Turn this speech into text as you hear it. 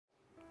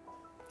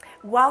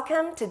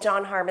Welcome to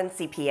John Harman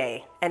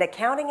CPA, an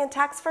accounting and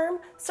tax firm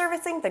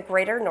servicing the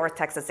greater North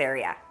Texas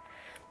area.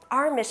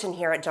 Our mission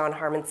here at John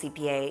Harman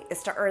CPA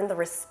is to earn the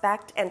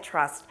respect and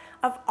trust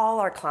of all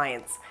our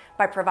clients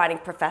by providing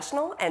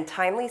professional and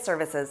timely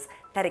services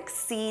that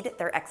exceed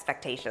their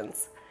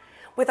expectations.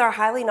 With our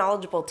highly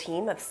knowledgeable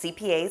team of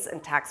CPAs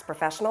and tax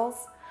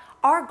professionals,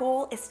 our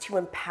goal is to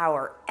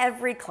empower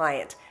every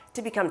client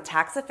to become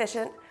tax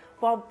efficient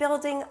while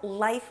building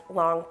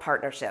lifelong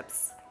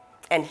partnerships.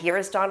 And here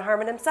is John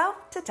Harman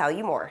himself to tell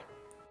you more.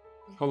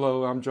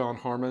 Hello, I'm John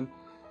Harman.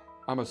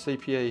 I'm a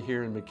CPA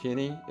here in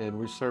McKinney, and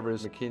we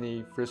service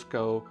McKinney,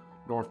 Frisco,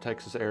 North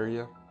Texas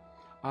area.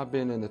 I've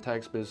been in the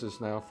tax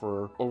business now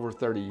for over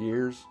 30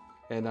 years,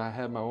 and I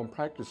have my own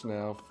practice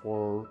now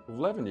for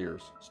 11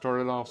 years.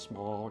 Started off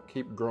small,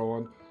 keep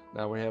growing.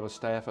 Now we have a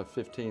staff of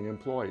 15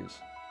 employees.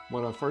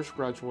 When I first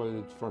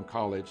graduated from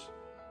college,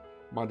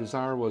 my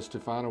desire was to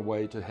find a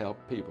way to help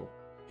people.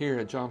 Here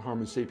at John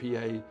Harman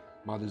CPA,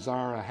 my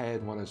desire I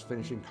had when I was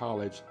finishing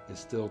college is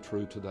still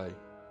true today.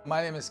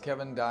 My name is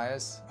Kevin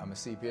Dias. I'm a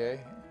CPA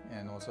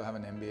and also have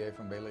an MBA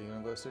from Baylor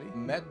University.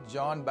 Met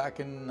John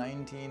back in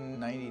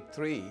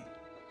 1993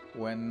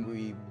 when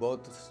we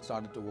both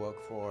started to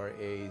work for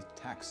a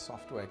tax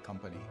software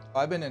company.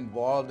 I've been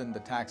involved in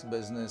the tax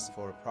business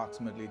for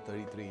approximately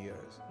 33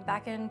 years.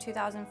 Back in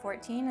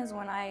 2014 is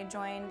when I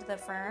joined the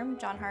firm,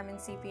 John Harman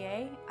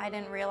CPA. I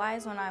didn't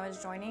realize when I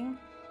was joining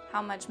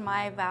how much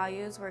my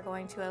values were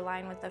going to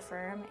align with the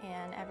firm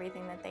and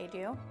everything that they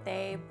do.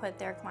 They put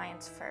their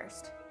clients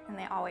first, and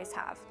they always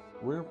have.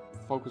 We're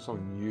focused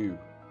on you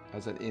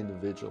as an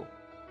individual.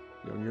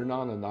 You're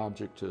not an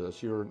object to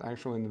us, you're an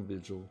actual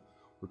individual.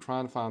 We're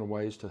trying to find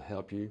ways to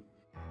help you.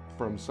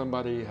 From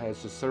somebody who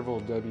has just several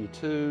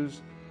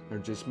W-2s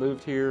and just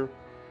moved here,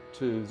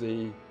 to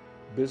the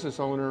business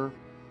owner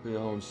who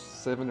owns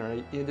 7 or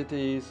 8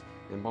 entities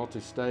in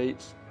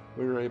multi-states.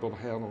 We were able to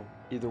handle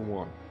either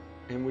one.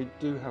 And we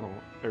do handle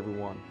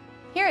everyone.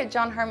 Here at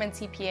John Harman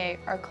CPA,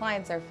 our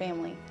clients are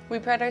family. We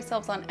pride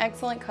ourselves on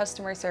excellent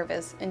customer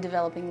service and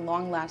developing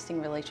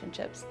long-lasting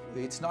relationships.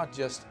 It's not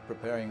just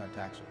preparing a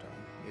tax return.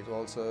 It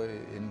also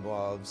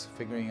involves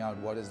figuring out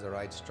what is the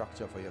right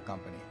structure for your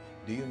company.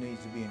 Do you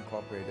need to be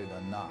incorporated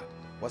or not?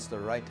 What's the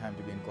right time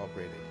to be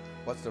incorporated?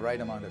 What's the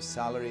right amount of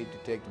salary to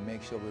take to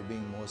make sure we're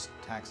being most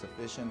tax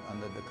efficient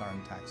under the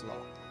current tax law?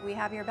 We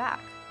have your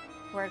back.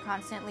 We're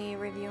constantly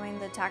reviewing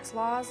the tax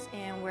laws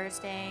and we're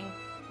staying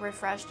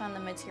refreshed on the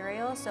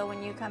material. So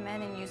when you come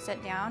in and you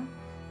sit down,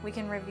 we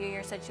can review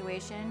your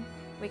situation.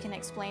 We can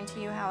explain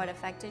to you how it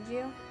affected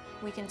you.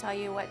 We can tell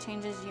you what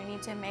changes you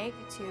need to make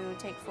to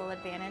take full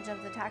advantage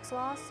of the tax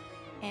laws.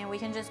 And we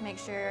can just make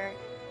sure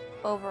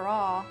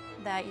overall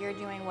that you're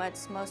doing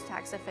what's most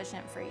tax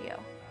efficient for you.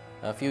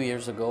 A few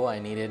years ago, I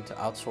needed to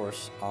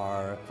outsource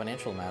our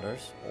financial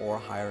matters or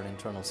hire an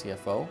internal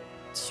CFO.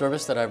 The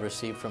service that I've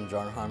received from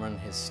John Harman,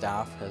 his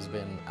staff, has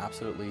been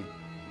absolutely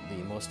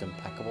the most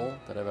impeccable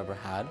that I've ever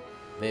had.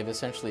 They've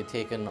essentially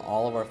taken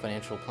all of our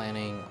financial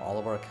planning, all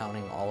of our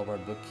accounting, all of our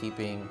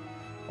bookkeeping,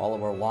 all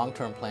of our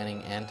long-term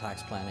planning and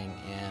tax planning,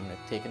 and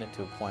taken it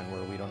to a point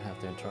where we don't have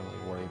to internally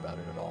worry about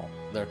it at all.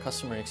 The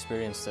customer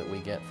experience that we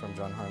get from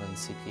John Harman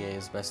CPA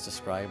is best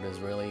described as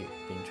really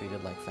being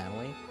treated like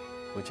family,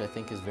 which I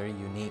think is very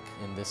unique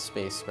in this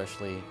space,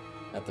 especially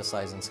at the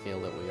size and scale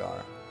that we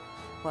are.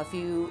 Well, if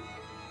you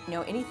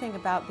know anything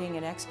about being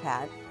an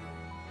expat,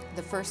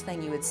 the first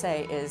thing you would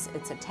say is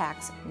it's a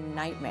tax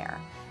nightmare,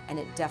 and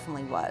it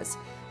definitely was.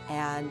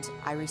 And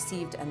I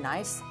received a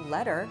nice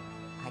letter,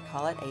 I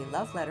call it a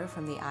love letter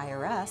from the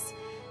IRS,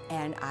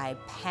 and I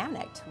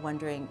panicked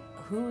wondering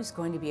who's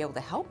going to be able to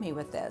help me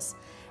with this.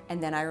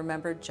 And then I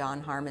remembered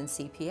John Harman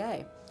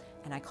CPA,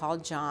 and I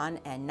called John,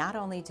 and not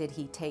only did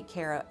he take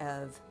care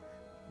of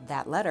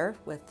that letter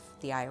with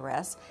the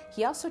IRS,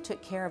 he also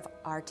took care of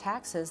our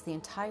taxes the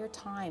entire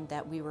time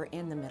that we were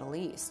in the Middle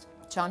East.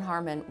 John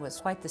Harman was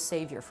quite the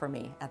savior for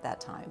me at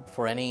that time.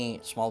 For any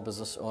small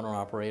business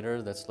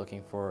owner-operator that's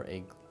looking for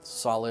a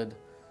solid,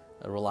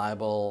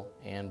 reliable,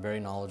 and very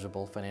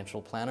knowledgeable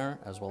financial planner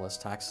as well as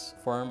tax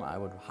firm, I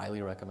would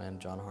highly recommend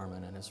John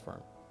Harman and his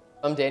firm.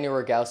 I'm Daniel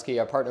Rogowski.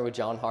 I partner with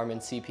John Harman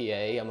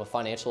CPA. I'm a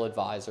financial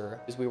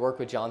advisor. We work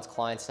with John's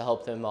clients to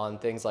help them on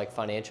things like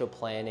financial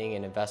planning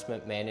and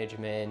investment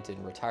management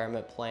and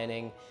retirement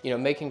planning.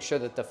 Making sure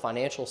that the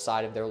financial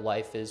side of their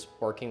life is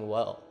working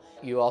well.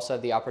 You also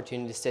have the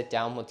opportunity to sit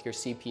down with your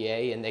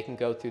CPA and they can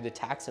go through the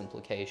tax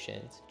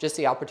implications. Just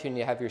the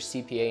opportunity to have your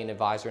CPA and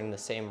advisor in the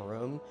same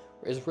room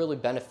is really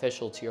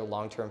beneficial to your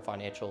long-term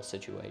financial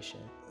situation.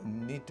 We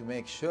need to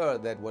make sure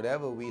that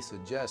whatever we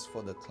suggest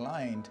for the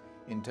client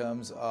in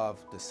terms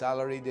of the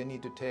salary they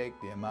need to take,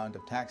 the amount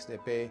of tax they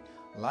pay,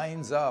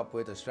 lines up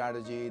with a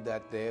strategy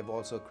that they've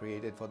also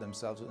created for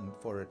themselves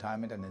for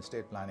retirement and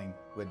estate planning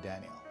with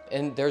Daniel.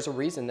 And there's a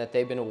reason that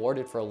they've been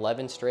awarded for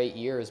 11 straight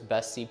years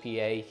Best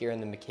CPA here in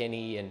the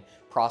McKinney and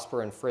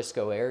Prosper and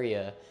Frisco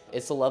area.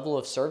 It's the level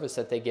of service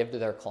that they give to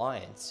their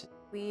clients.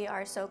 We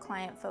are so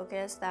client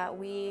focused that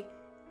we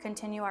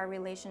continue our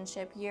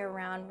relationship year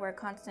round. We're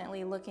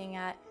constantly looking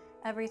at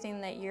everything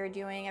that you're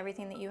doing,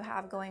 everything that you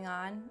have going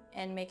on,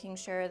 and making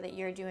sure that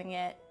you're doing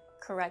it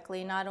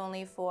correctly, not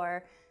only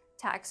for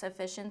tax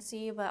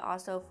efficiency, but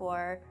also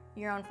for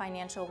your own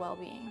financial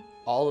well-being.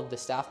 All of the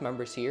staff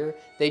members here,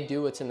 they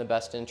do what's in the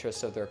best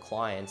interest of their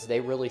clients. They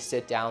really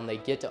sit down, they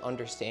get to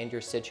understand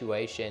your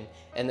situation,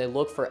 and they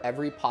look for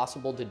every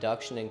possible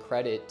deduction and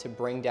credit to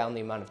bring down the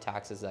amount of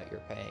taxes that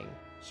you're paying.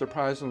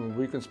 Surprisingly,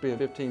 we can spend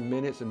 15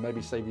 minutes and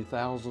maybe save you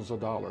thousands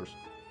of dollars.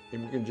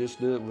 And we can just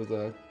do it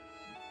with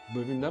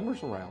moving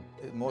numbers around.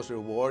 The most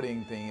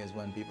rewarding thing is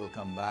when people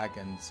come back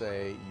and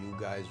say, you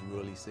guys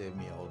really saved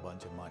me a whole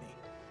bunch of money.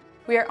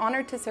 We are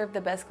honored to serve the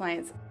best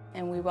clients,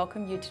 and we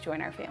welcome you to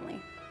join our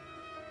family.